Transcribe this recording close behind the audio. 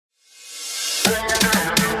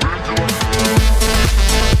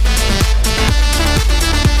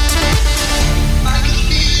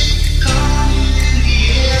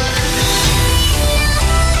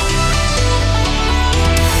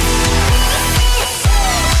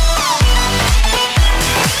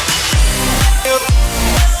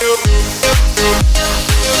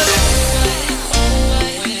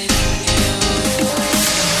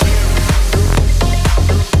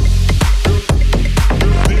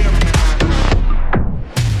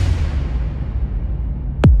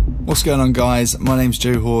What's going on, guys? My name's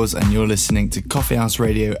Joe Hawes and you're listening to Coffee House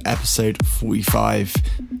Radio episode 45.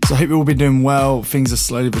 So I hope you've all been doing well. Things are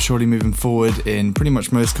slowly but surely moving forward in pretty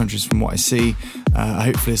much most countries from what I see.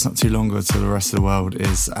 Hopefully it's not too long until the rest of the world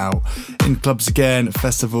is out in clubs again,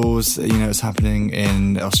 festivals. You know, it's happening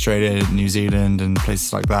in Australia, New Zealand and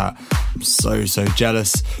places like that. I'm so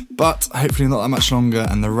jealous, but hopefully not that much longer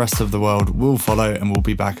and the rest of the world will follow and we'll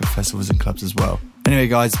be back at festivals and clubs as well. Anyway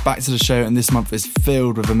guys, back to the show, and this month is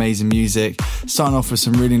filled with amazing music, starting off with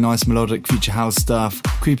some really nice melodic future house stuff,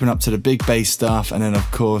 creeping up to the big bass stuff, and then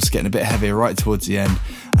of course getting a bit heavier right towards the end.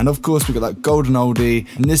 And of course we've got that golden oldie,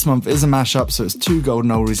 and this month is a mashup, so it's two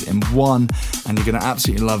golden oldies in one, and you're going to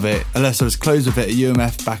absolutely love it. Alesso was closed with it at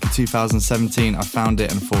UMF back in 2017. I found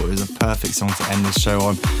it and thought it was a perfect song to end this show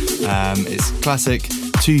on. It's classic,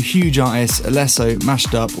 two huge artists, Alesso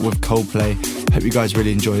mashed up with Coldplay. Hope you guys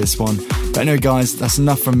really enjoy this one. But anyway guys, that's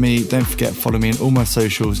enough from me. Don't forget to follow me on all my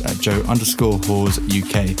socials at Joe_Hawes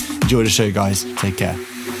UK. Enjoy the show guys, take care.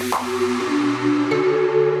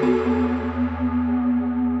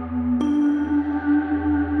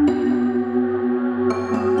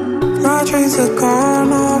 My dreams are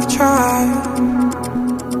gone off track.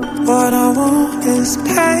 What I want is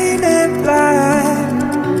painted black.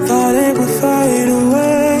 Thought it would fade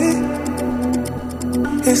away.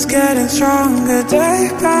 It's getting stronger day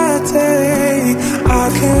by day. I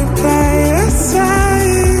can play it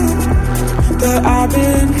safe, but I've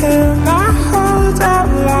been here my whole damn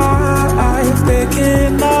life,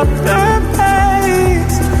 picking up the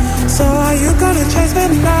pace. So are you gonna chase the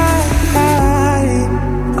night?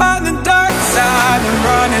 On the dark side, I'm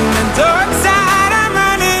running the dark side, I'm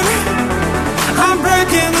running. I'm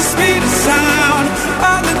breaking the speed of sound.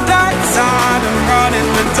 On the dark side, I'm running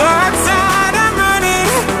the dark side.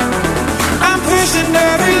 Pushing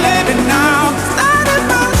every limit now. Started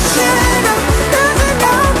my shit up, losing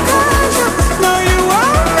no control. No, you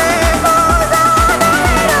won't leave all that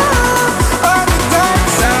on the dark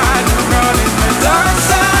side, I'm running the dark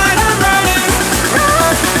side, I'm running.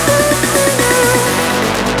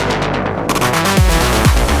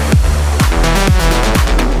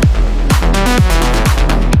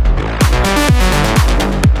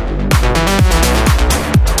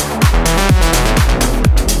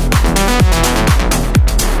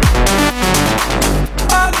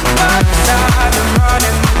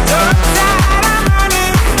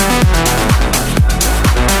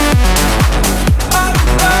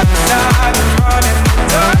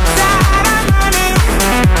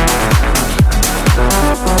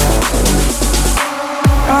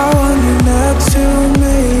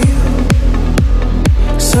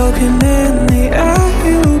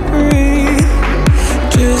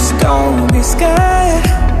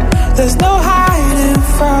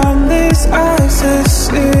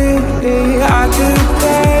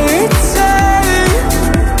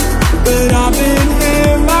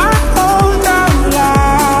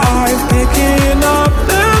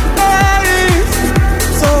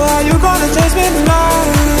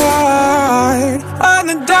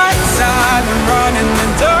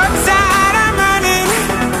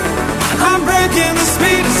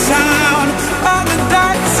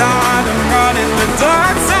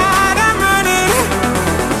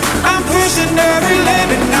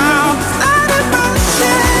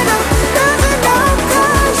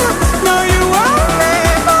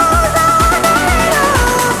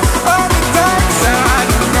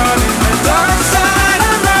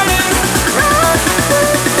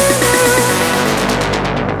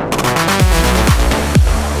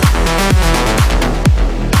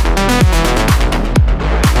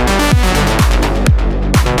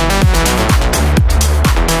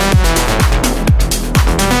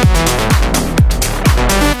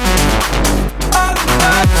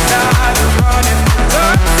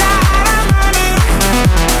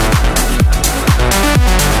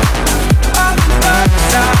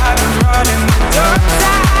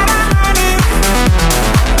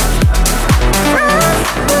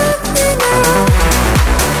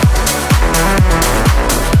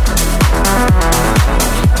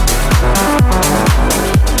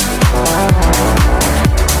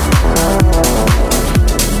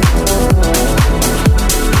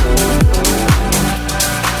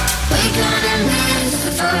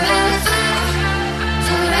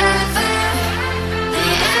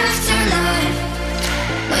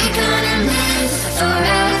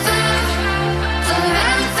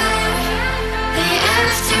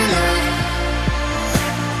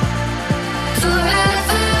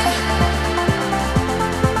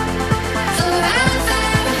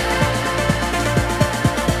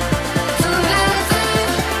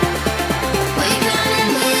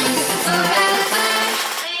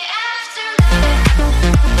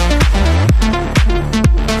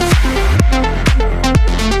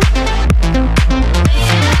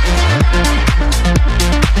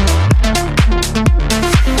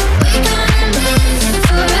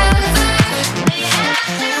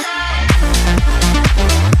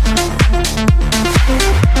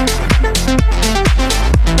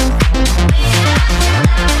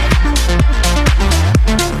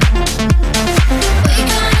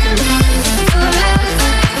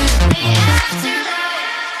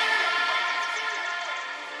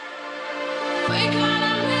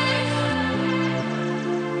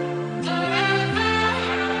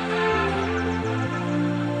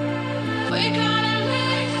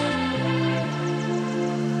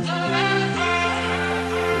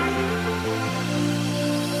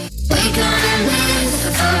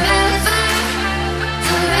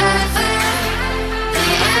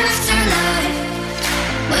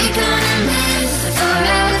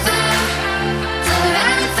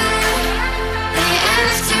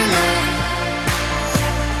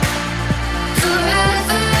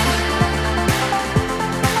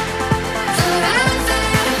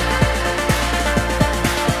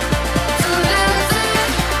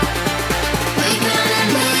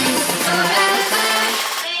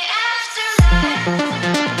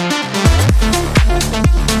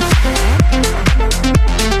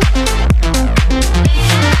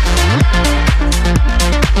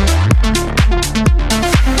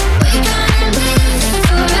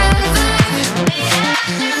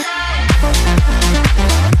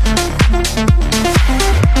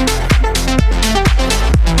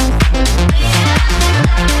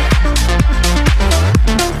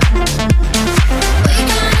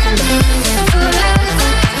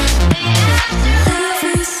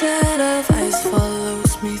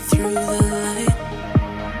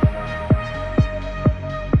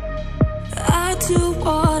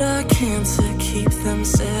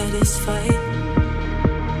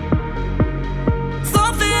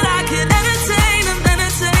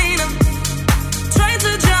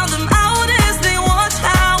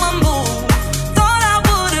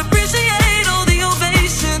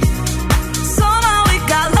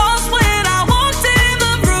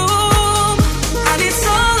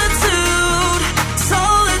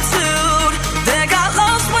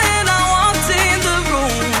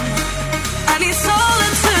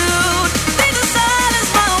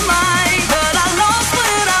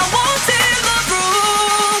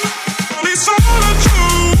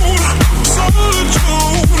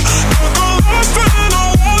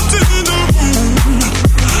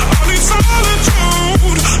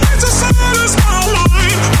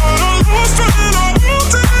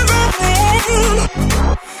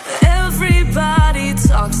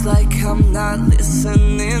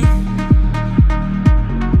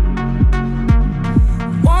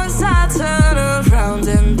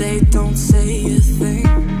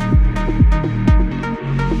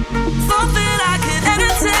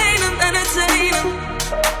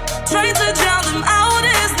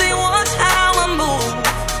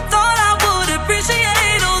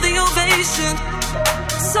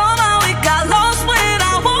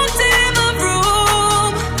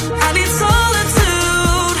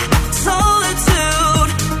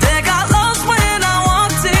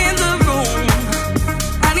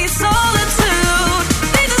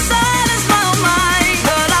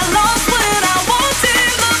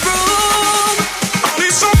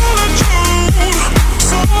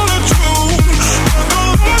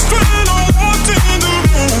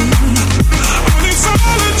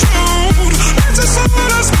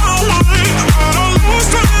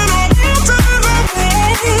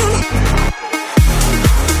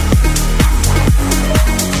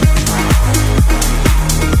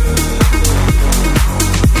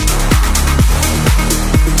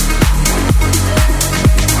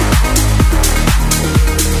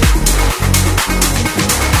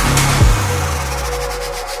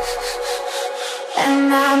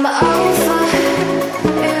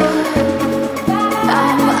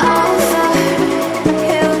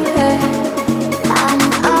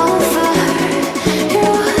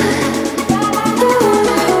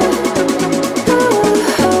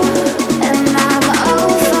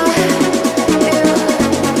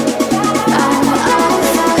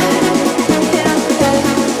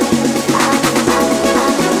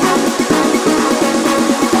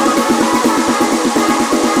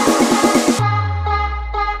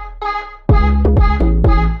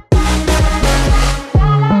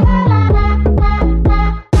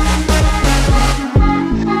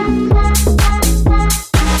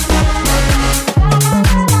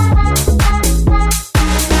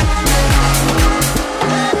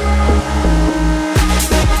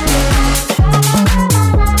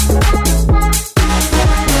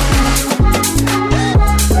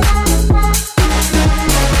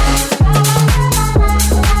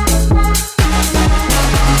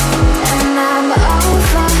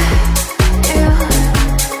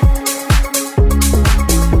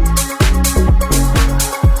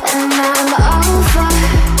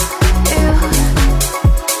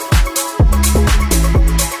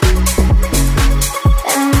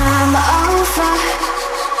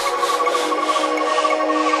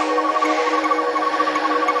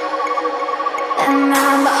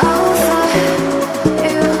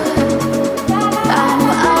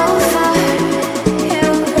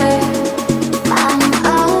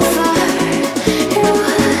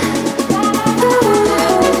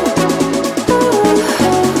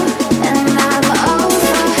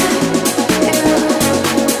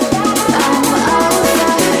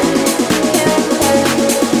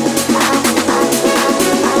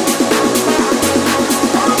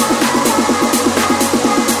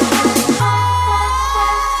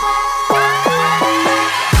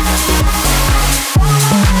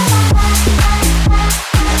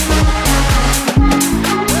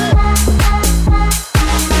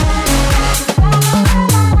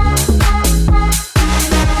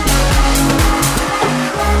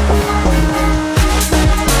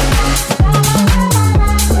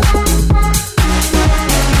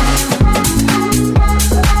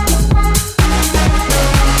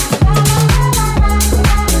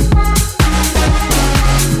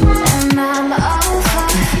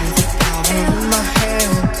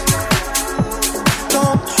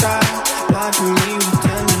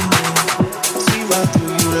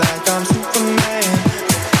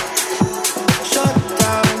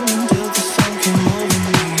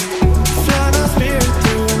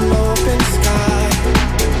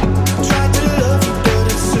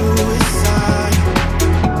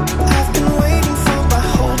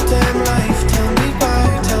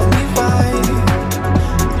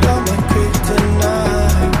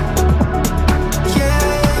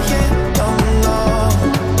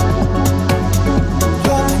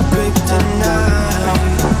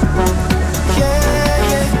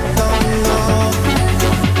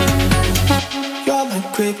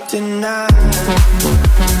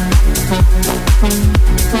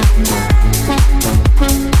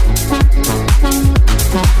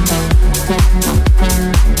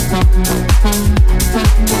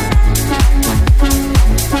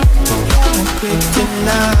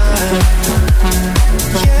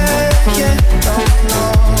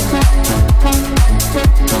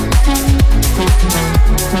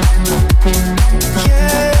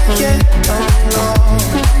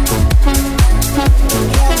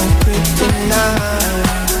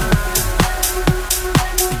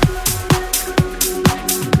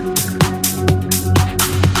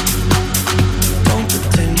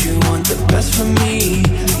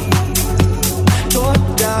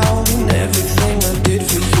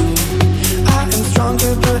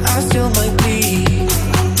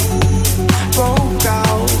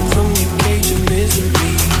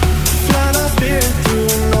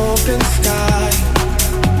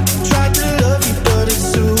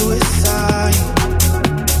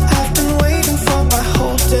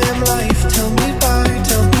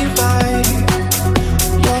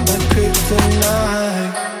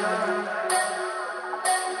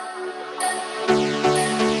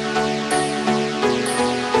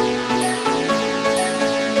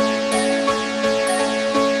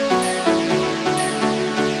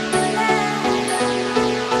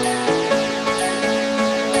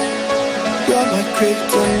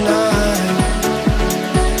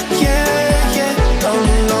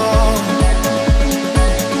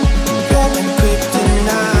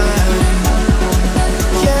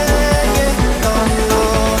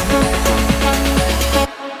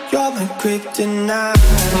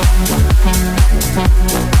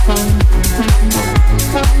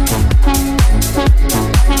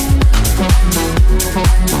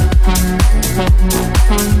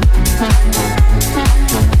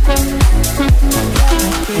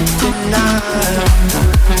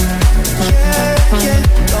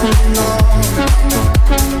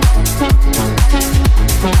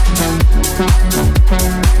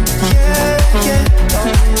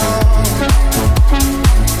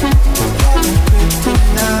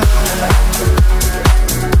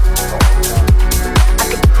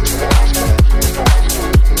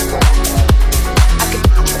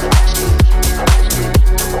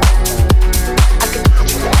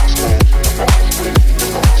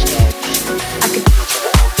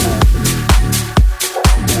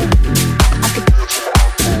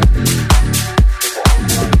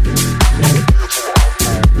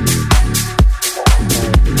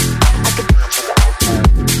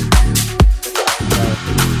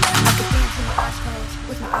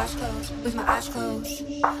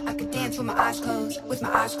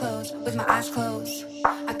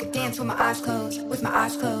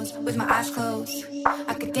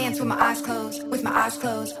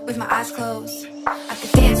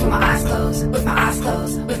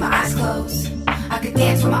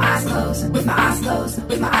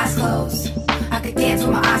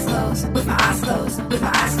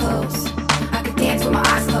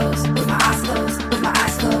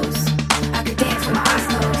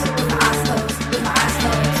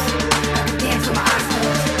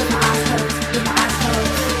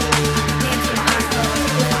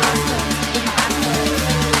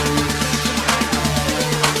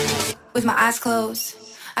 With my eyes closed,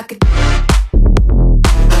 I could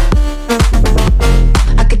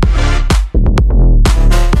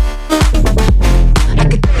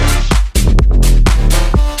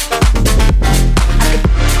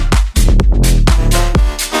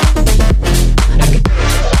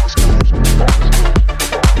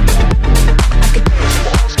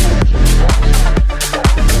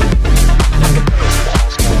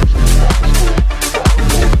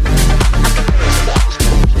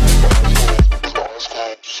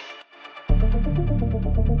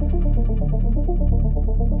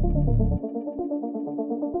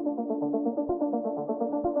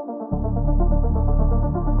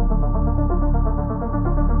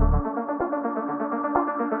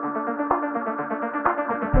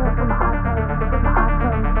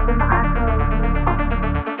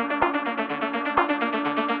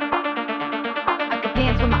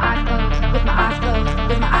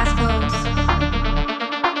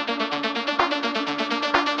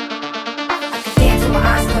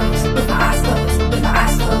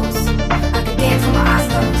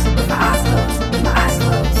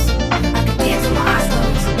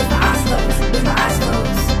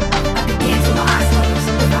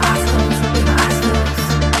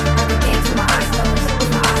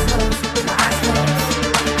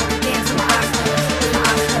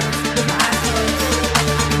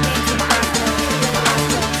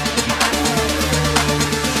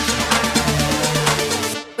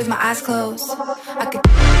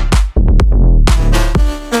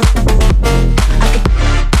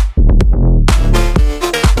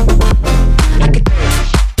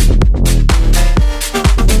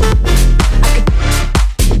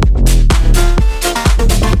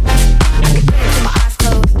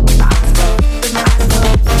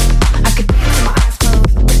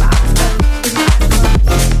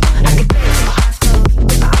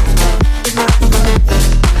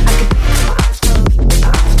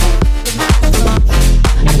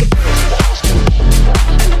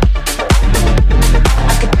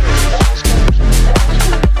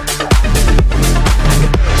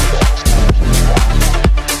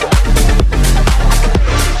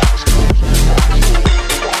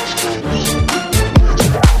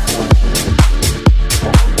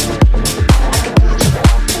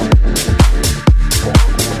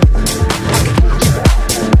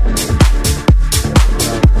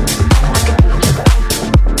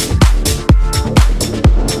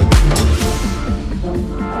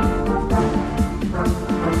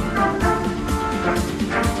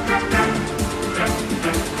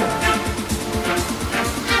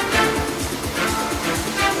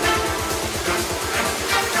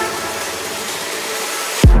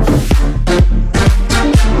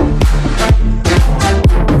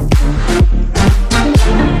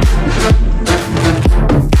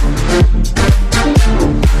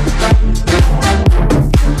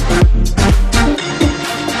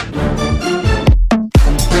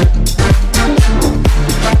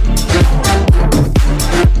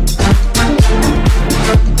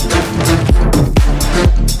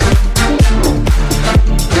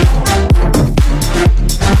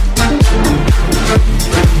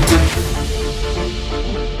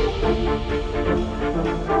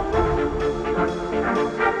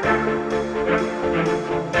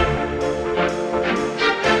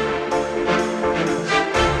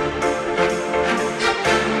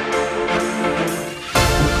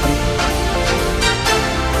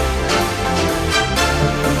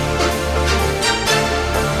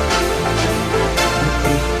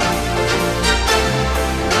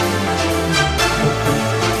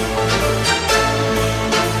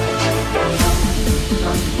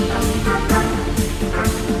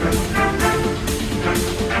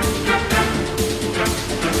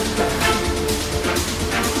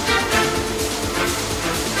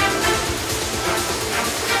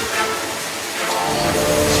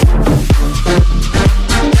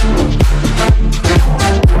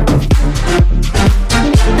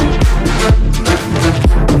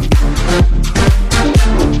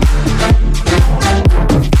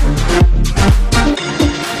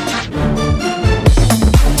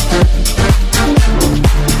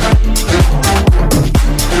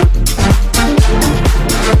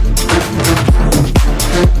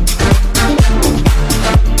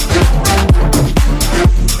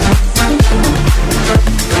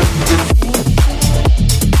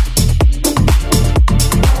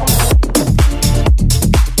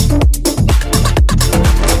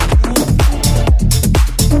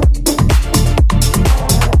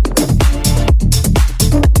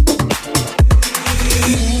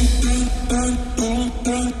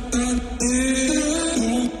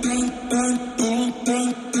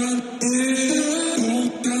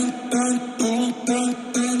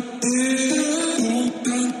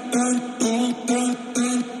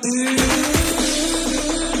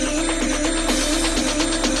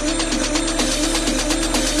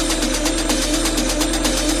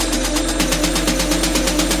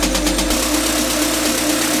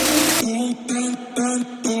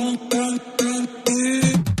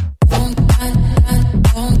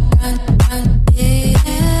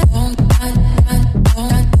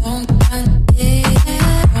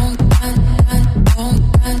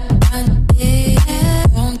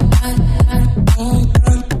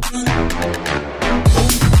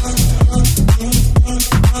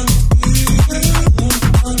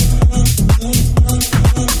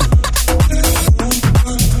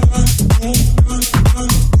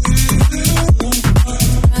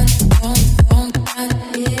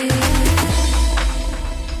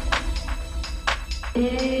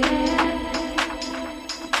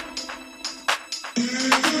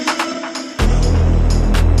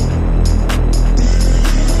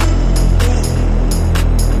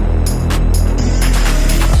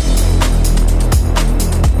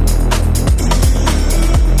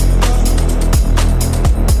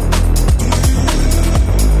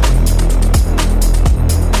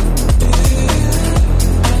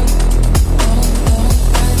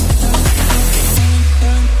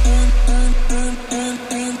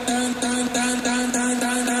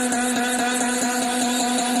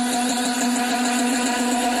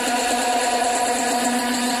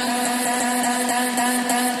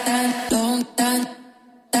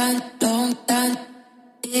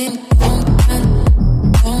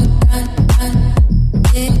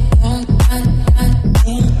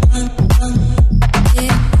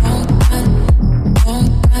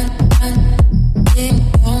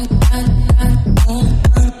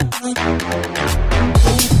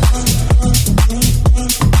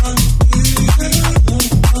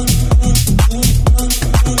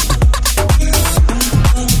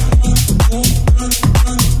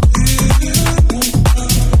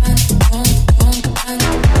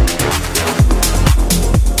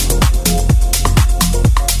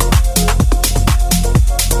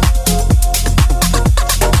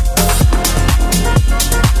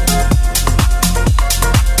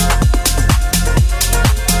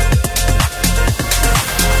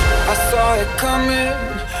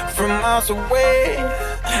miles away.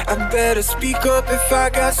 I better speak up if I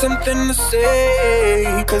got something to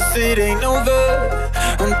say, 'cause it ain't over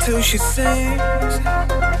until she sings.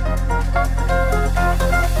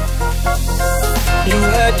 You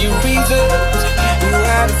had your reasons, you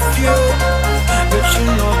had a few, but you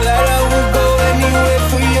know that I would go anywhere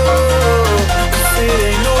for you. 'Cause it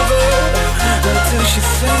ain't over until she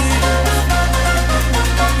sings.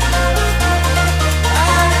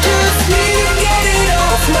 I just need to get it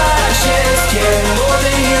off my chest. Yeah, more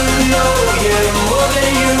than you know, yeah, more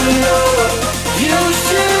than you know. You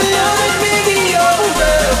should know that baby you're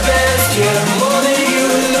the best. Yeah, more than you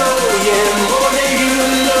know, yeah, more than you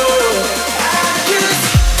know.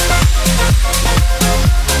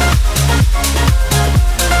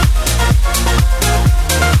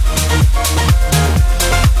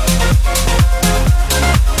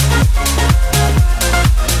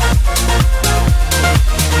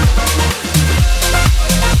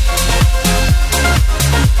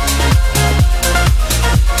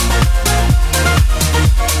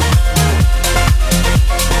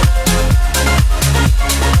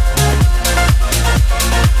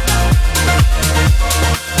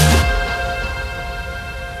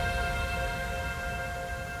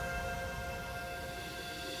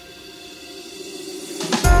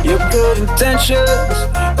 Your good intentions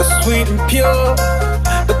are sweet and pure,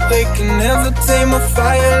 but they can never tame a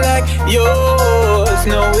fire like yours.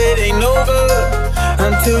 No, it ain't over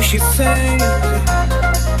until she sings.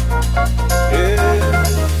 Yeah.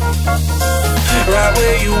 Right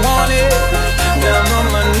where you want it, down on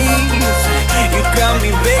my knees. You got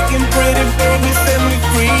me begging, pretty baby, set me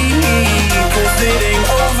free. 'Cause it ain't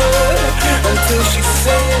over until she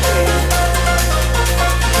sings.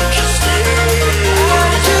 I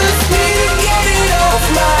just need to get it off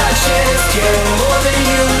my chest. Yeah, more than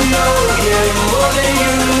you know, yeah, more than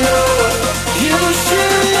you know. You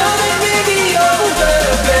should know that baby you're the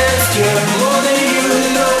best. Yeah, more than you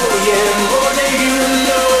know, yeah, more than you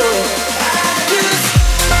know. I just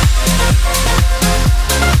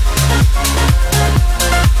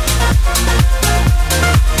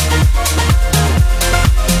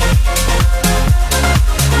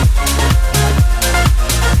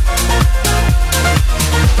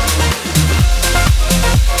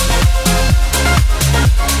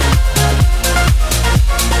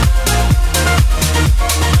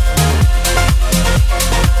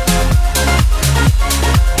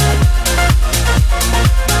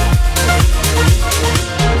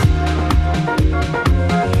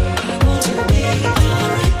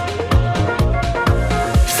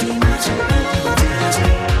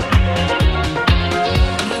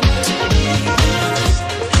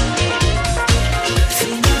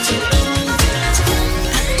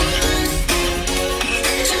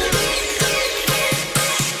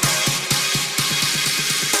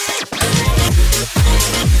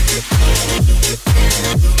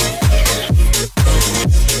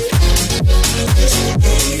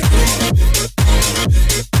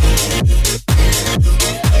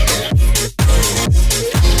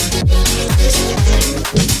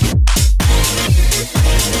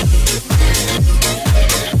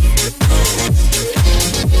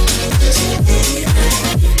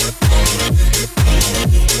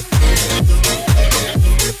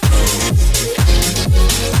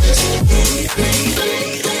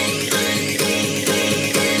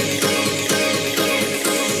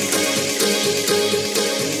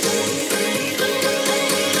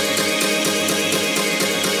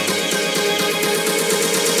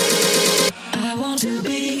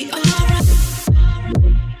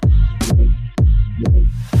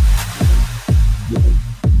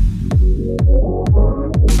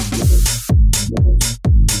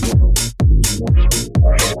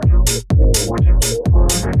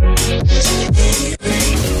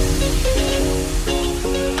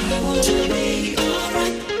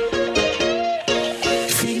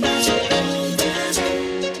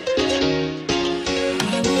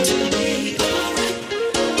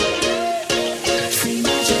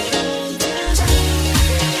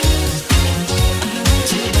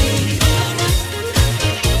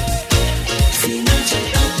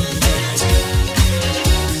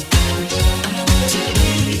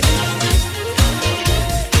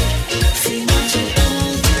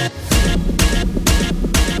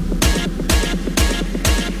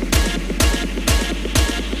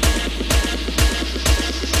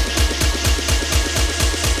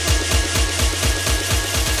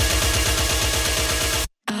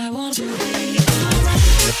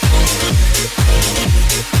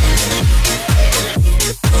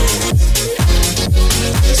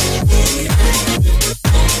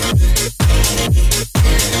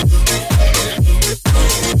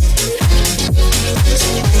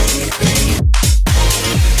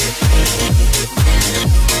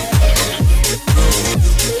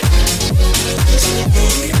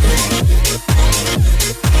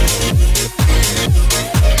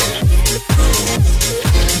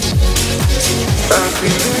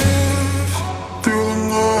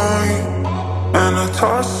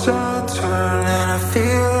turn and I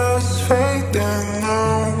feel us fading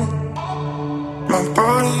now. My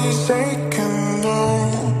body's aching now,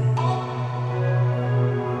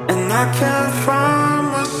 and I can't find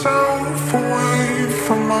myself away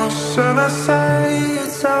from us. And I say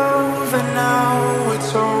it's over now,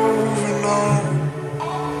 it's over now.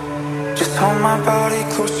 Just hold my body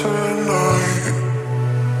closer tonight.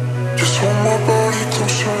 Just hold my body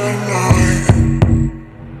closer tonight.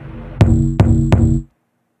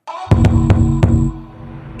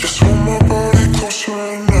 Just hold my body closer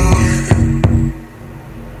tonight.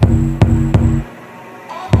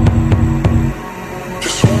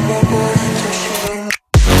 Just hold my body closer tonight.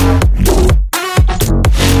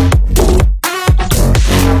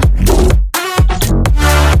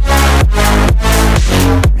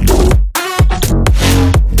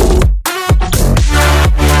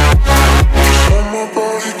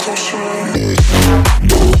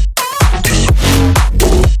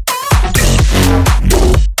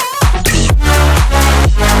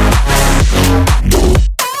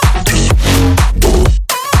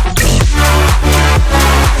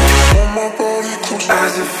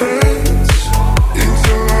 As it fades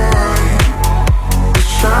into light, the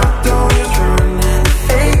shadow is running,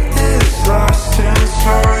 faith is lost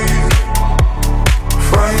inside,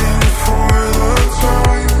 fighting for the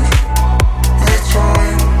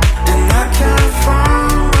time, and I can't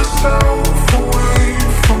find myself away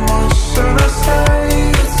from us. And I say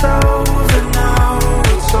it's over now,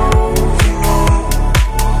 it's over now.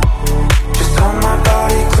 Just hold my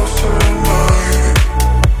body closer tonight.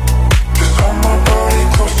 Just hold my body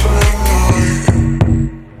closer tonight.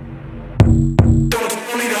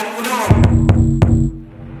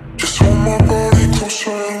 Just hold my body closer tonight. Just hold my body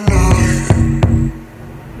closer tonight.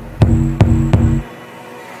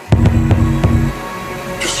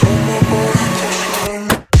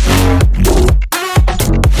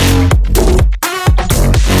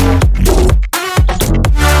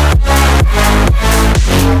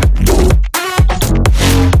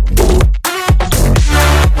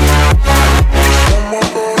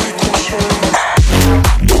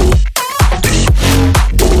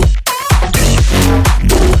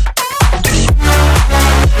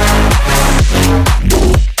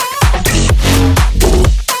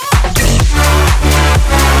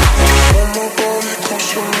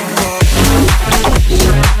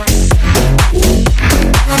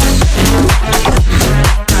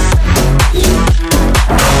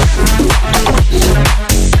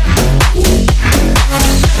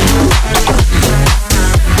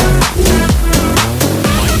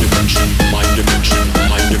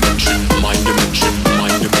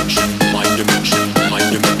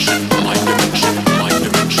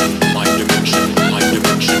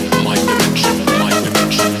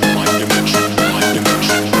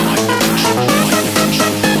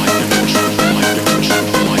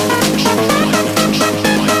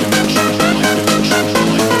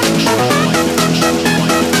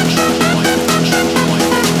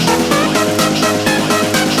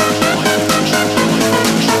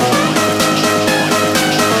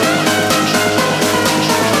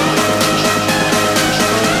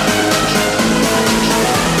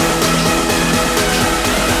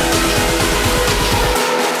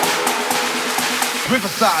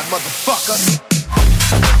 Riverside, motherfucker.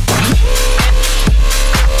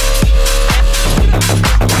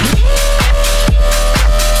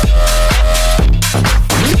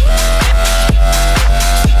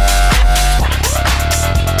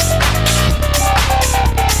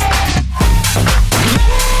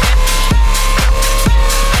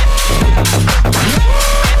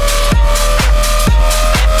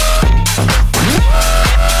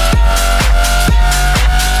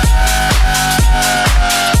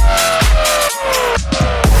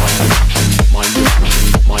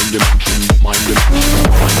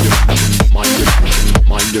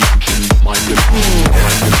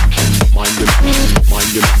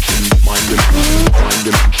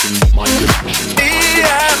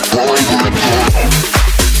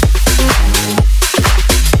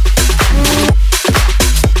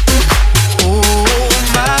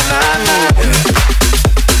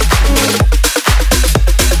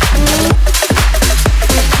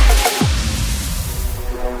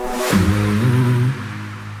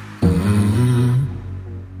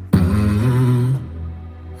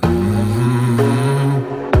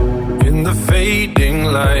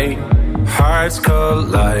 Hearts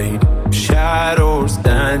collide, shadows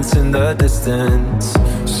dance in the distance.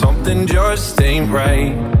 Something just ain't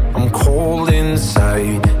right, I'm cold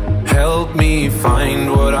inside. Help me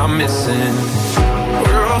find what I'm missing.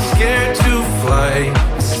 We're all scared to fly,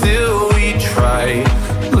 still we try.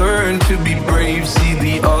 learn to be brave, see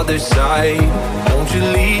the other side. Won't you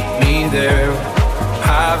lead me there?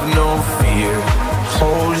 Have no fear.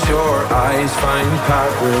 Close your eyes, find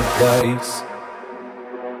paradise.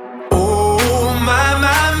 Oh my,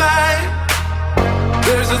 my, my.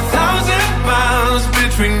 There's 1,000 miles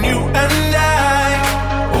between you and I.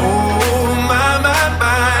 Oh my, my,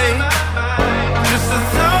 my. Just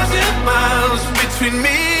 1,000 miles between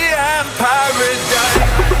me and paradise.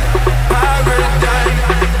 Paradise,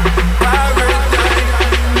 paradise,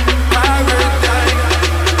 paradise,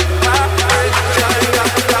 paradise.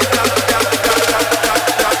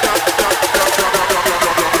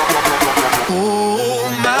 Oh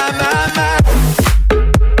my, my, my.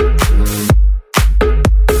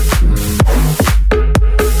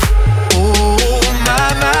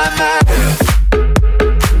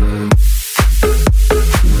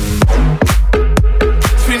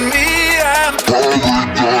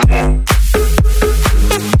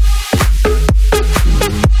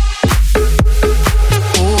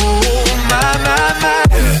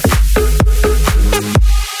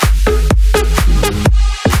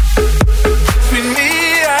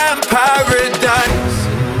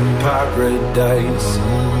 Paradise,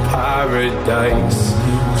 paradise.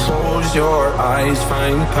 Close your eyes,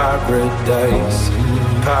 find paradise.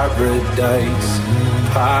 Paradise,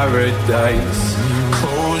 paradise.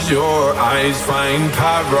 Close your eyes, find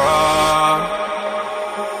para.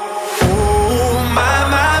 Oh my,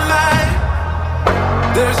 my, my.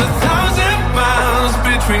 There's 1,000 miles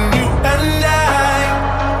between you and I.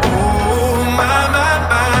 Oh my, my,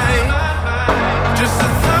 my. Just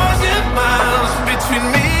 1,000 miles between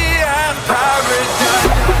me.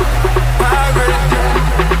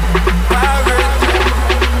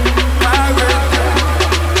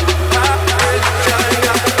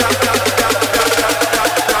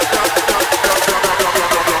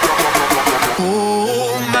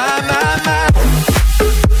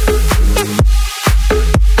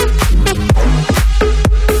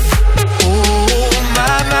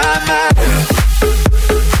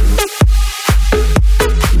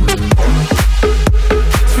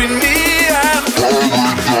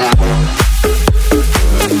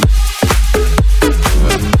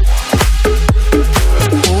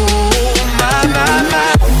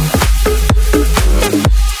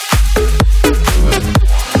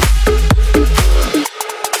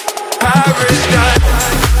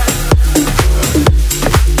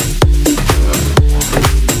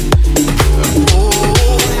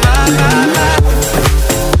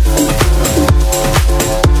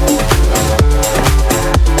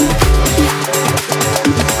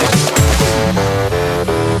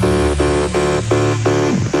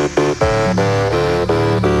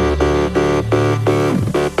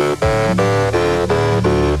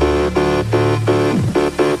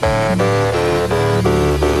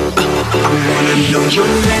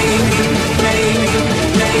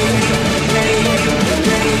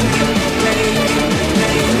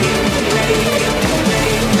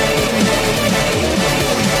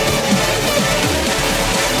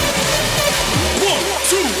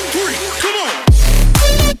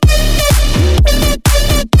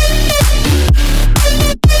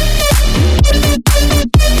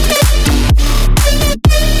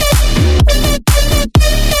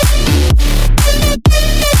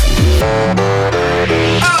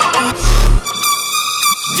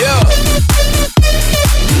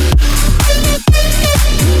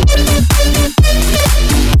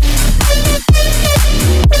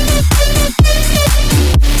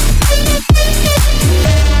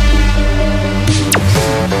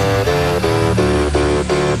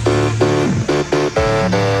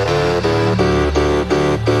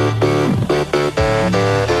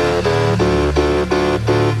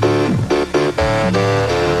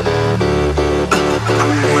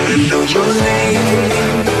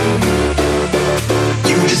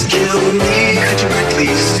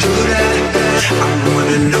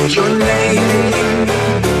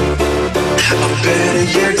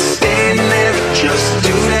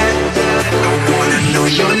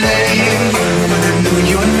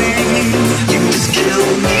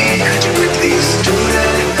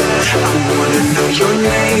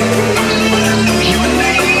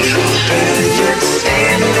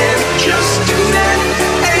 Just do that.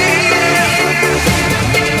 Hey.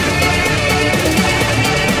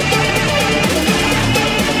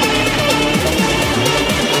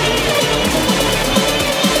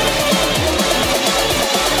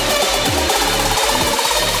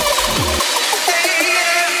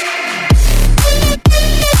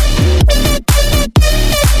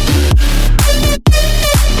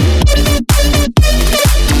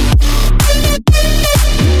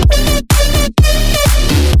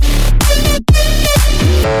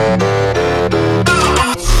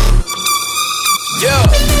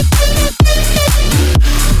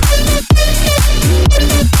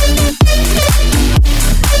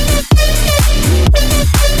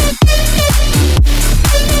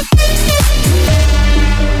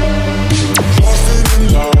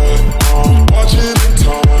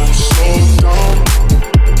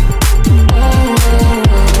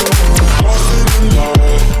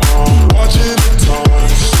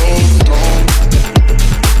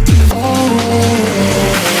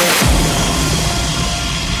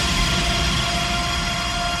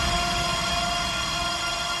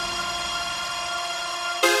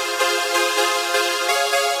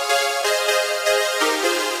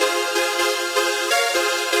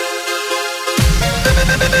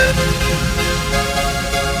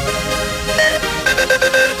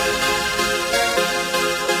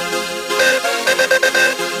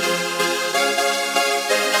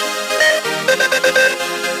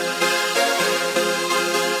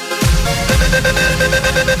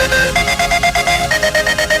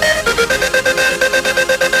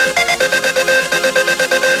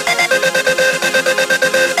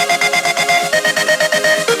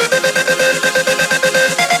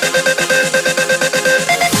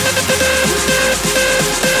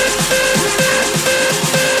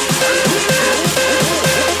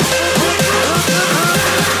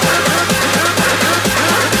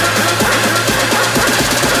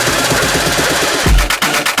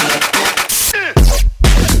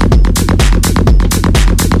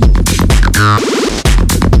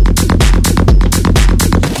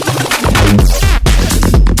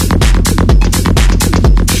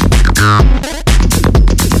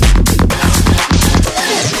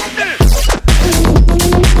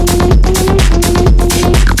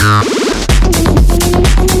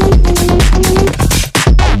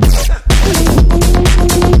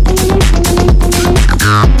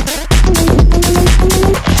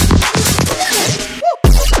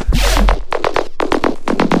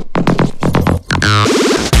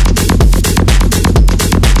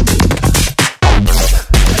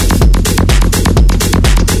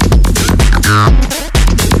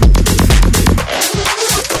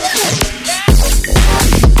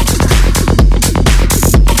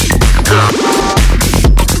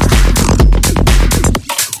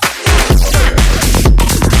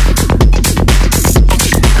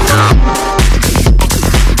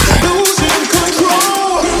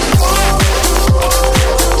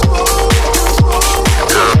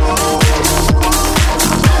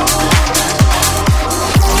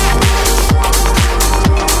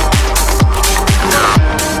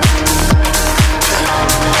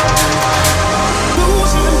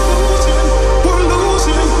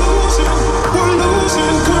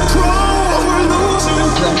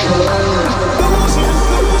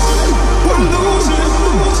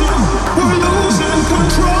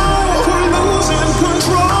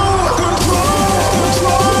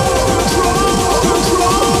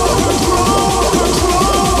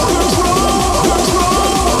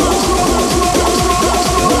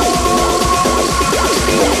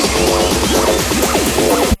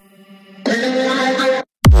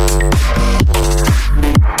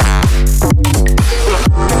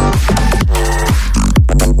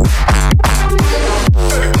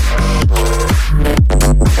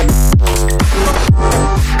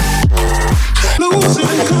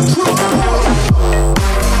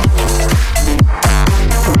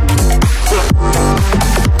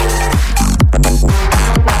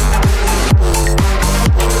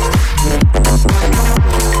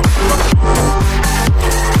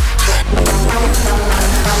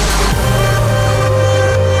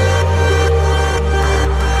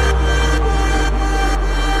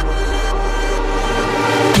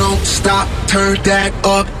 stop, turn that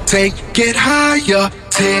up, take it higher.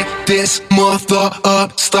 Tear this mother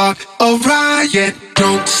up, start a riot.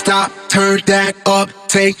 Don't stop, turn that up,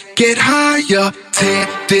 take it higher. Tear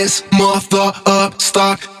this mother up,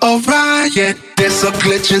 start a riot. There's a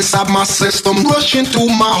glitch inside my system, rushing through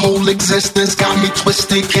my whole existence. Got me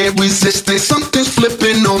twisted, can't resist it. Something's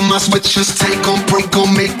flipping on my switches. Take them, break them,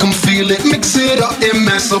 make them feel it. Mix it up and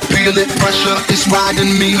mass appeal it. Pressure is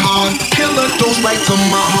riding me hard. Killer goes right to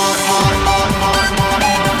my heart.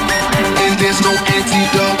 And there's no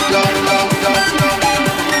antidote.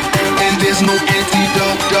 And there's no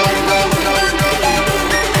antidote.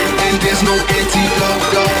 And there's no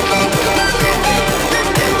antidote.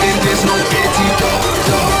 And there's no antidote.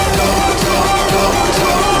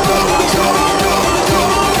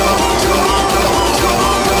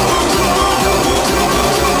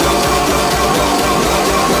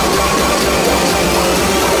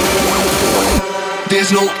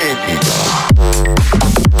 There's no antidote.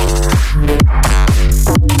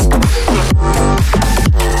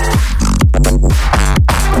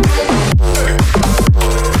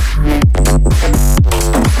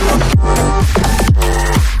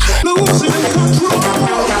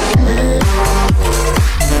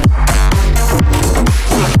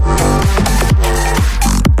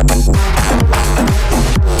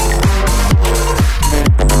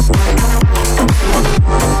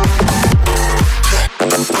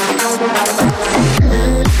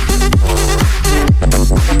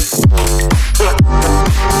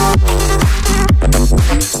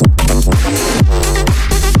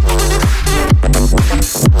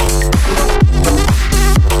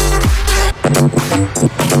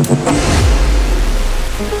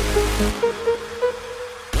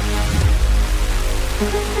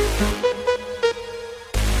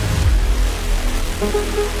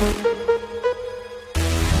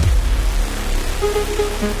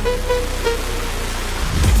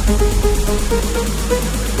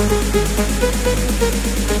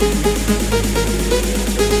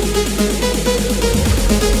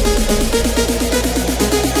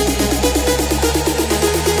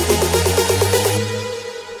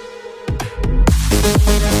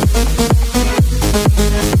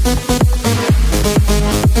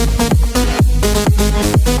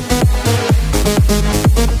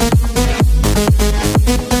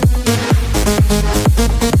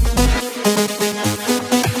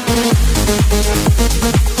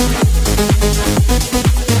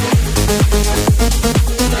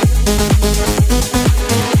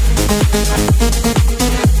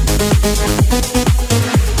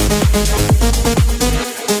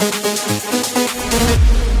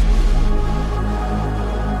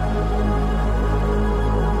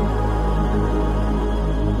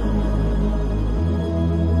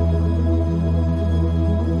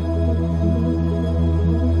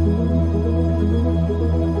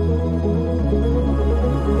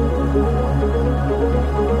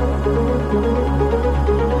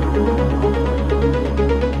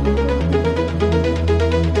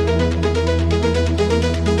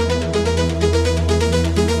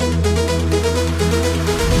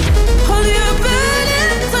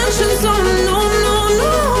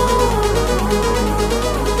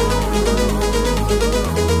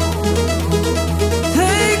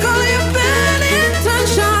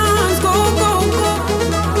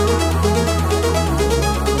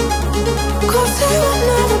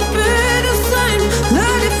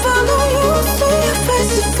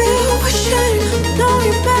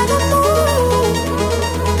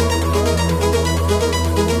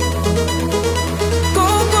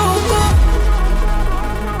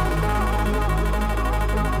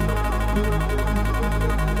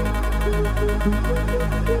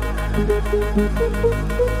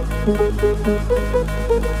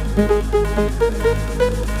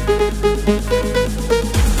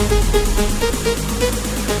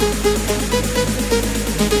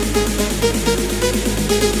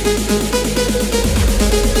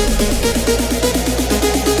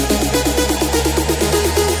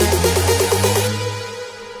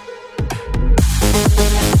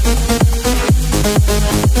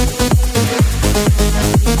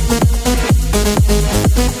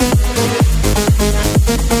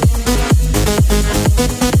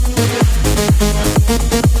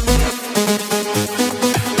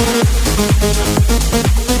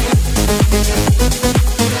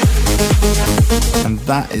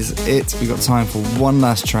 That is it. We've got time for one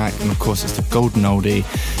last track, and of course it's the golden oldie.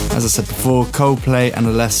 As I said before, Coldplay and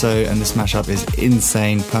Alesso, and this mashup is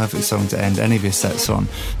insane. Perfect song to end any of your sets on.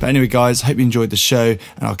 But anyway guys, hope you enjoyed the show,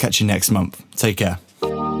 and I'll catch you next month. Take care.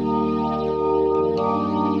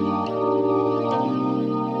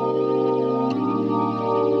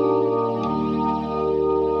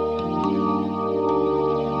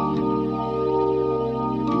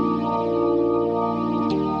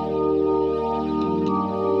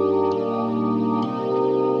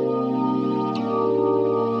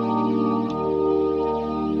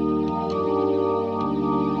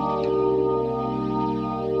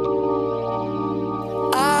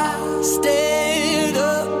 Stay